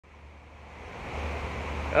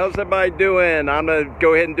How's everybody doing? I'm going to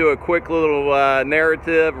go ahead and do a quick little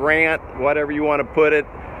narrative, rant, whatever you want to put it.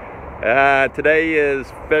 Today is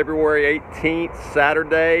February 18th,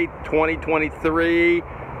 Saturday, 2023.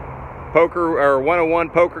 Poker or 101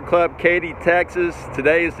 Poker Club, Katy, Texas.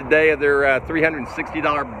 Today is the day of their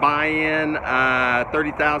 $360 buy-in,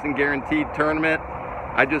 30,000 guaranteed tournament.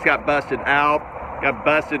 I just got busted out.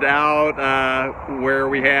 Where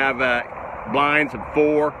we have blinds of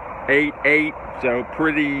 4, 8, 8. So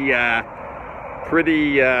pretty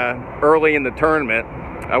early in the tournament.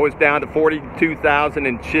 I was down to 42,000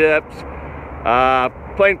 in chips.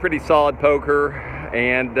 Playing pretty solid poker,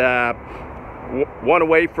 and one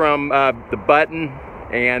away from the button,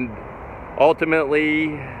 and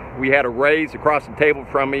ultimately we had a raise across the table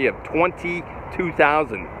from me of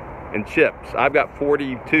 22,000 in chips. I've got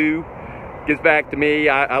 42. Gets back to me.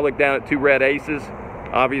 I look down at 2 red aces,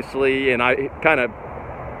 obviously, and I kind of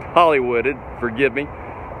Hollywooded, forgive me,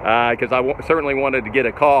 because I certainly wanted to get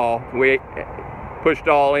a call. We pushed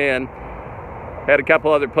all in. Had a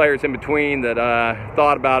couple other players in between that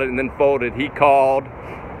thought about it and then folded. He called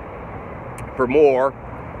for more.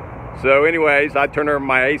 So anyways, I turned over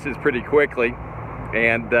my aces pretty quickly,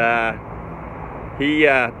 and he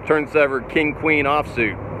turns over king queen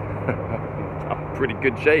offsuit. I'm pretty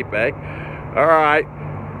good shape, eh? All right,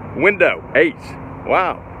 window, ace.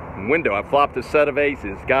 Wow, window. I flopped a set of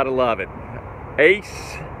aces. Gotta love it.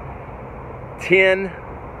 Ace, 10,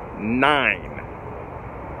 9.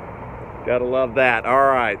 Gotta love that. All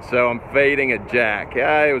right, so I'm fading a jack.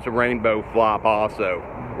 Yeah, it was a rainbow flop also.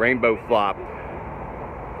 Rainbow flop.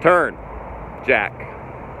 Turn, jack.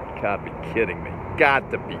 Gotta be kidding me.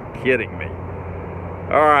 Got to be kidding me.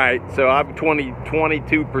 All right, so I'm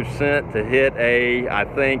 22% to hit a, I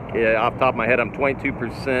think, off the top of my head, I'm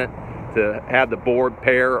 22% to have the board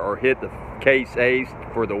pair or hit the case ace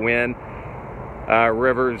for the win.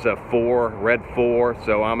 Rivers a 4, red 4,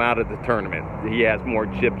 so I'm out of the tournament. He has more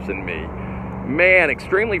chips than me. Man,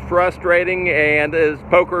 extremely frustrating, and as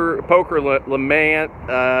poker lament,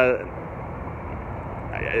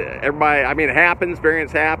 everybody, I mean, it happens,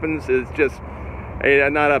 variance happens. It's just,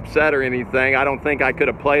 I'm not upset or anything. I don't think I could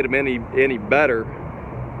have played him any better.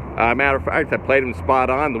 Matter of fact, I played him spot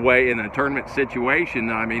on the way in a tournament situation.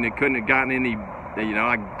 I mean, it couldn't have gotten any,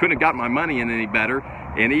 I couldn't have got my money in any better.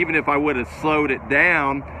 And even if I would have slowed it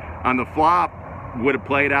down on the flop, would have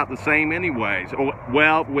played out the same anyways.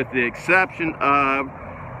 Well, with the exception of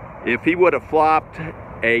if he would have flopped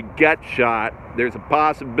a gut shot, there's a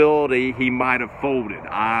possibility he might have folded.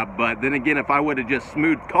 But then again, if I would have just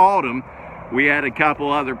smooth called him, we had a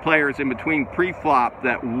couple other players in between pre-flop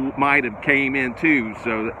that might have came in too.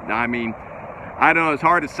 So, I mean, I don't know, it's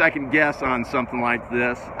hard to second guess on something like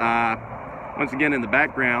this. Once again, in the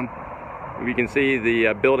background, we can see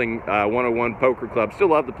the building 101 Poker Club. Still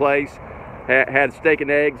love the place. Had steak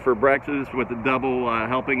and eggs for breakfast with a double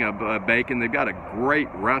helping of bacon. They've got a great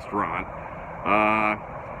restaurant.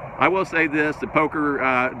 I will say this, the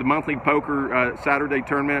monthly poker Saturday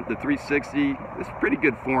tournament, the 360, it's a pretty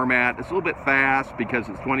good format. It's a little bit fast because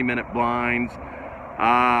it's 20-minute blinds.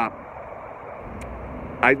 I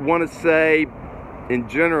want to say, in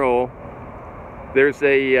general, there's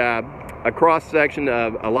a cross-section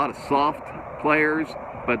of a lot of soft players,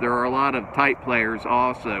 but there are a lot of tight players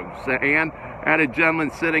also. So, and I had a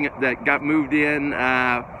gentleman sitting that got moved in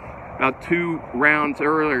about 2 rounds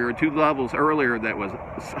earlier, 2 levels earlier, that was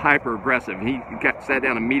hyper aggressive. He sat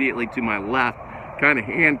down immediately to my left, kind of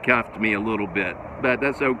handcuffed me a little bit, but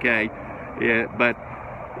that's okay. Yeah, but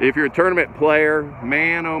if you're a tournament player,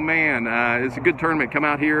 man, oh man, it's a good tournament. Come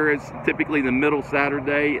out here. It's typically the middle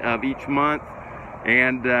Saturday of each month,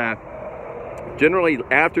 and generally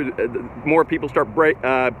after more people start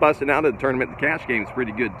busting out of the tournament, the cash game is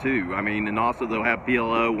pretty good too. I mean, and also they'll have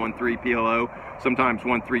PLO, 1-3 PLO, sometimes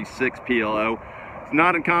 1-3-6 PLO. It's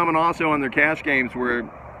not uncommon also on their cash games where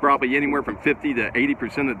probably anywhere from 50 to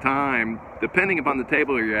 80% of the time, depending upon the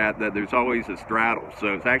table you're at, that there's always a straddle.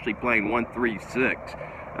 So it's actually playing 1-3-6.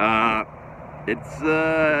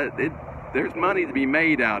 There's money to be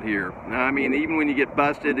made out here. I mean, even when you get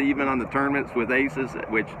busted, even on the tournaments with aces,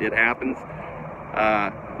 which it happens,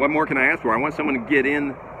 what more can I ask for? I want someone to get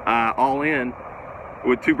in, all in,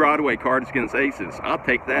 with 2 Broadway cards against aces. I'll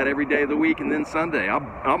take that every day of the week, and then Sunday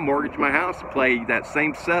I'll mortgage my house to play that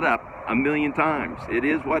same setup 1,000,000 times. It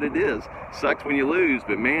is what it is. Sucks when you lose,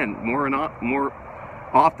 but man, more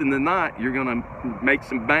often than not, you're gonna make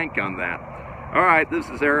some bank on that. All right, this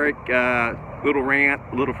is Eric. Little rant,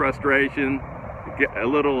 a little frustration, a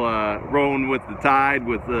little rolling with the tide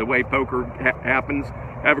with the way poker happens.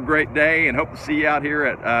 Have a great day, and hope to see you out here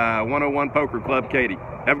at 101 Poker Club, Katy.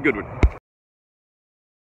 Have a good one.